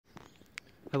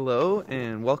Hello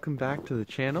and welcome back to the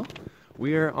channel.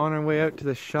 We are on our way out to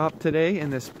the shop today in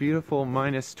this beautiful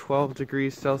minus 12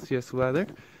 degrees Celsius weather,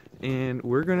 and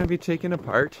we're going to be taking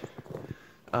apart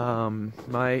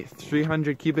my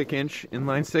 300 cubic inch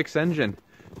inline 6 engine.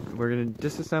 We're going to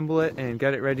disassemble it and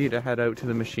get it ready to head out to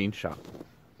the machine shop.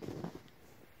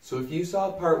 So if you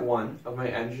saw part 1 of my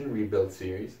engine rebuild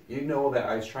series, you know that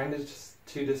I was trying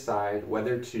to decide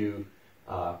whether to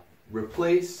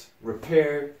replace,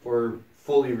 repair, or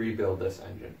fully rebuild this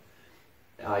engine.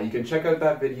 You can check out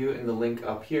that video in the link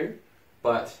up here,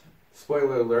 but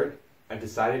spoiler alert, I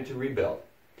decided to rebuild.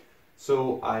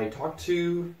 So I talked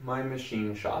to my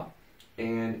machine shop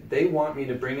and they want me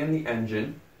to bring in the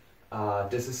engine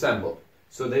disassembled.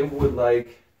 So they would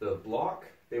like the block,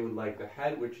 they would like the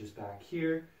head, which is back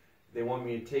here. They want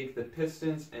me to take the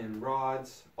pistons and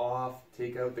rods off,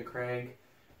 take out the crank.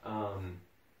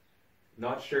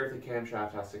 Not sure if the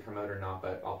camshaft has to come out or not,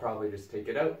 but I'll probably just take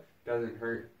it out. Doesn't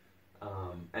hurt.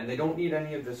 And they don't need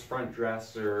any of this front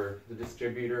dress or the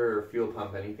distributor or fuel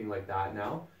pump, anything like that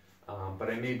now.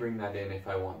 But I may bring that in if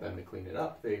I want them to clean it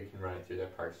up. They can run it through their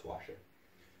parts washer.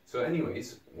 So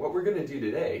anyways, what we're going to do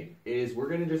today is we're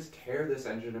going to just tear this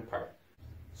engine apart.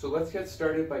 So let's get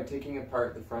started by taking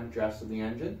apart the front dress of the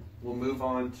engine. We'll move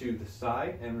on to the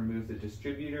side and remove the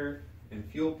distributor and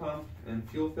fuel pump and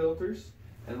fuel filters.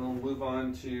 And we'll move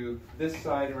on to this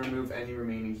side and remove any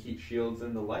remaining heat shields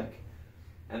and the like.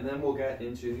 And then we'll get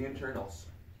into the internals.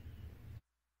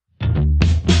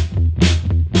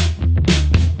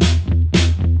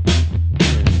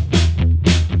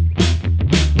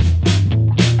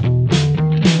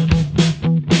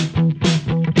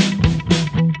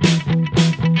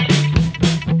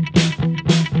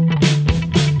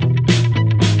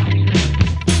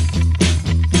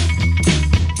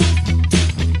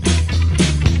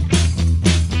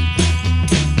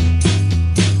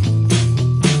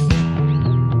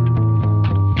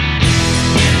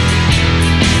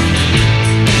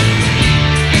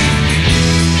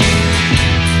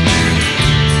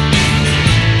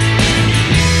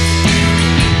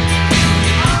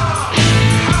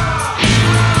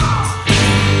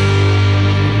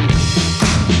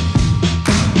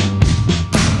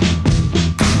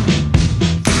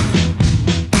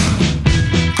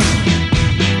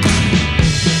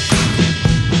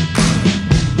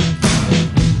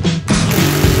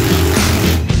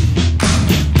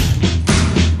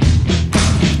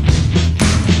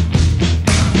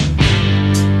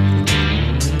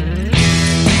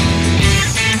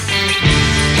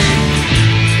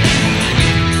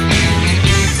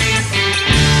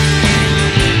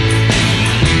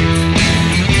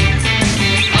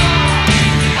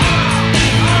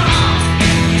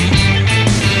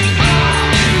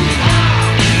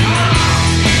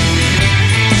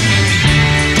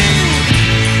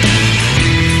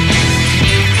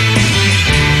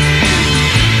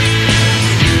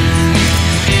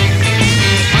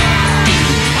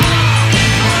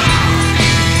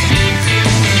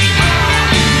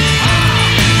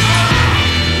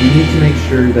 You need to make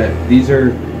sure that these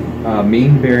are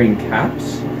main bearing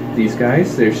caps. These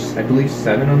guys, there's I believe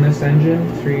 7 on this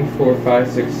engine, 3, 4,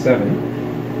 5, 6,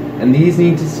 7. And these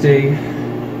need to stay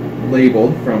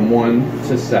labeled from 1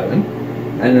 to 7.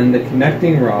 And then the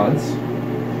connecting rods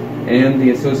and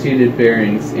the associated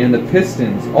bearings and the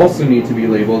pistons also need to be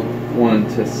labeled 1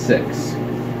 to 6.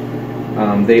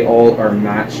 They all are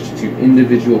matched to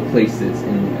individual places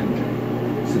in the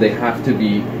engine. So they have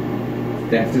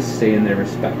to stay in their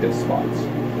respective spots.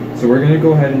 So we're going to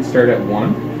go ahead and start at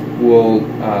 1. We'll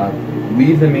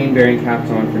leave the main bearing caps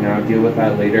on for now, deal with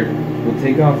that later. We'll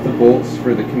take off the bolts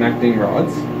for the connecting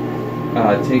rods,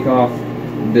 take off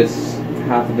this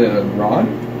half of the rod,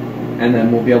 and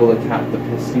then we'll be able to tap the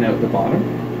piston out the bottom.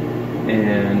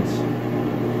 And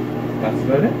that's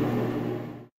about it.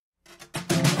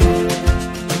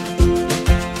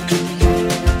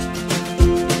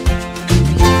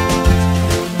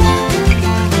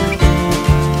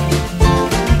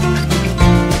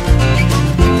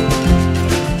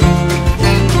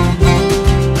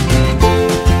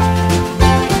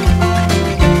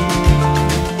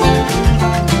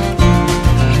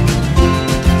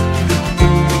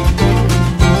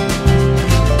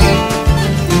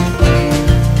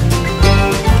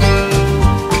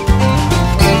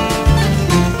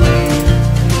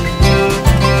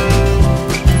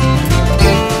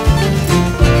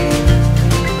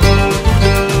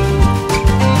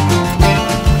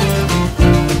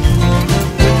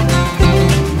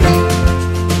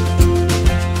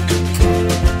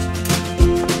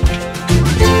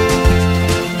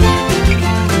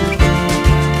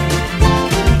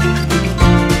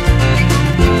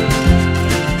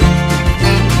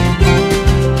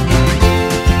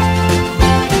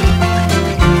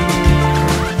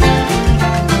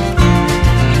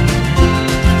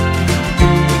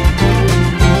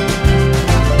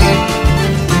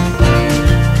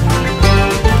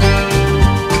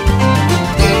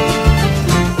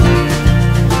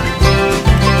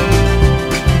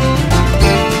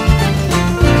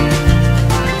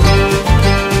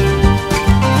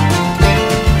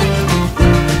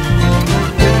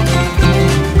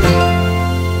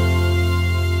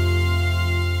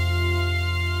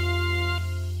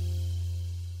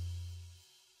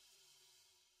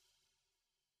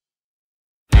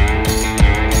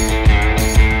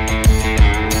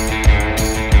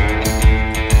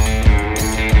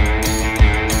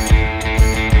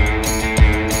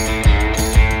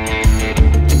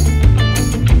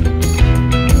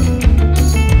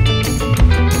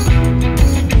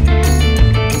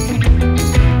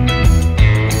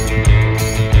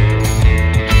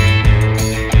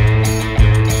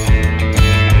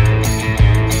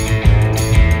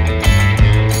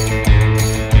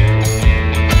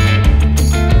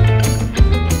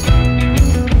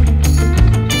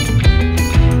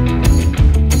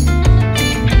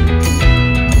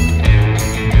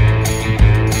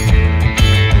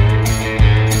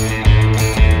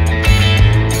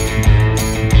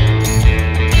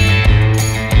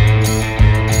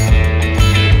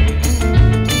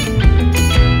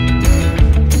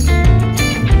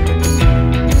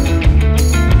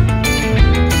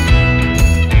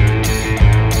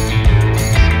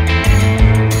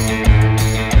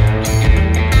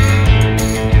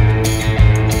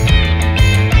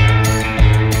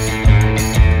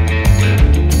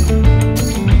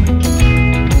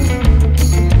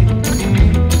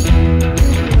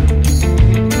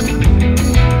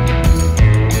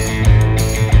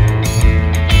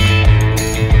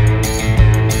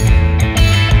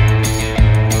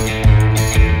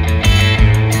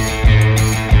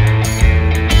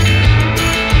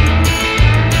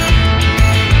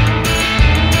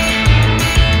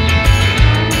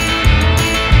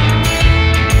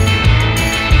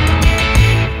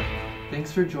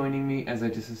 Thanks for joining me as I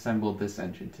disassembled this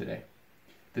engine today.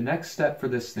 The next step for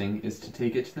this thing is to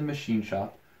take it to the machine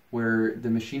shop, where the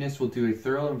machinist will do a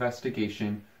thorough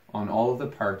investigation on all of the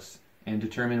parts and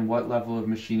determine what level of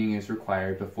machining is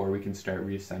required before we can start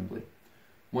reassembly.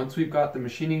 Once we've got the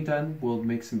machining done, we'll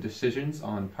make some decisions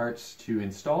on parts to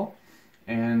install,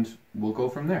 and we'll go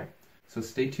from there. So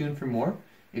stay tuned for more.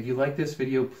 If you like this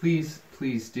video, please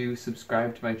do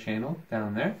subscribe to my channel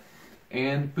down there,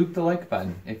 and boop the like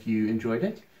button if you enjoyed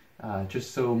it,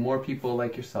 just so more people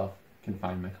like yourself can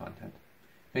find my content.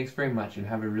 Thanks very much and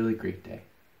have a really great day.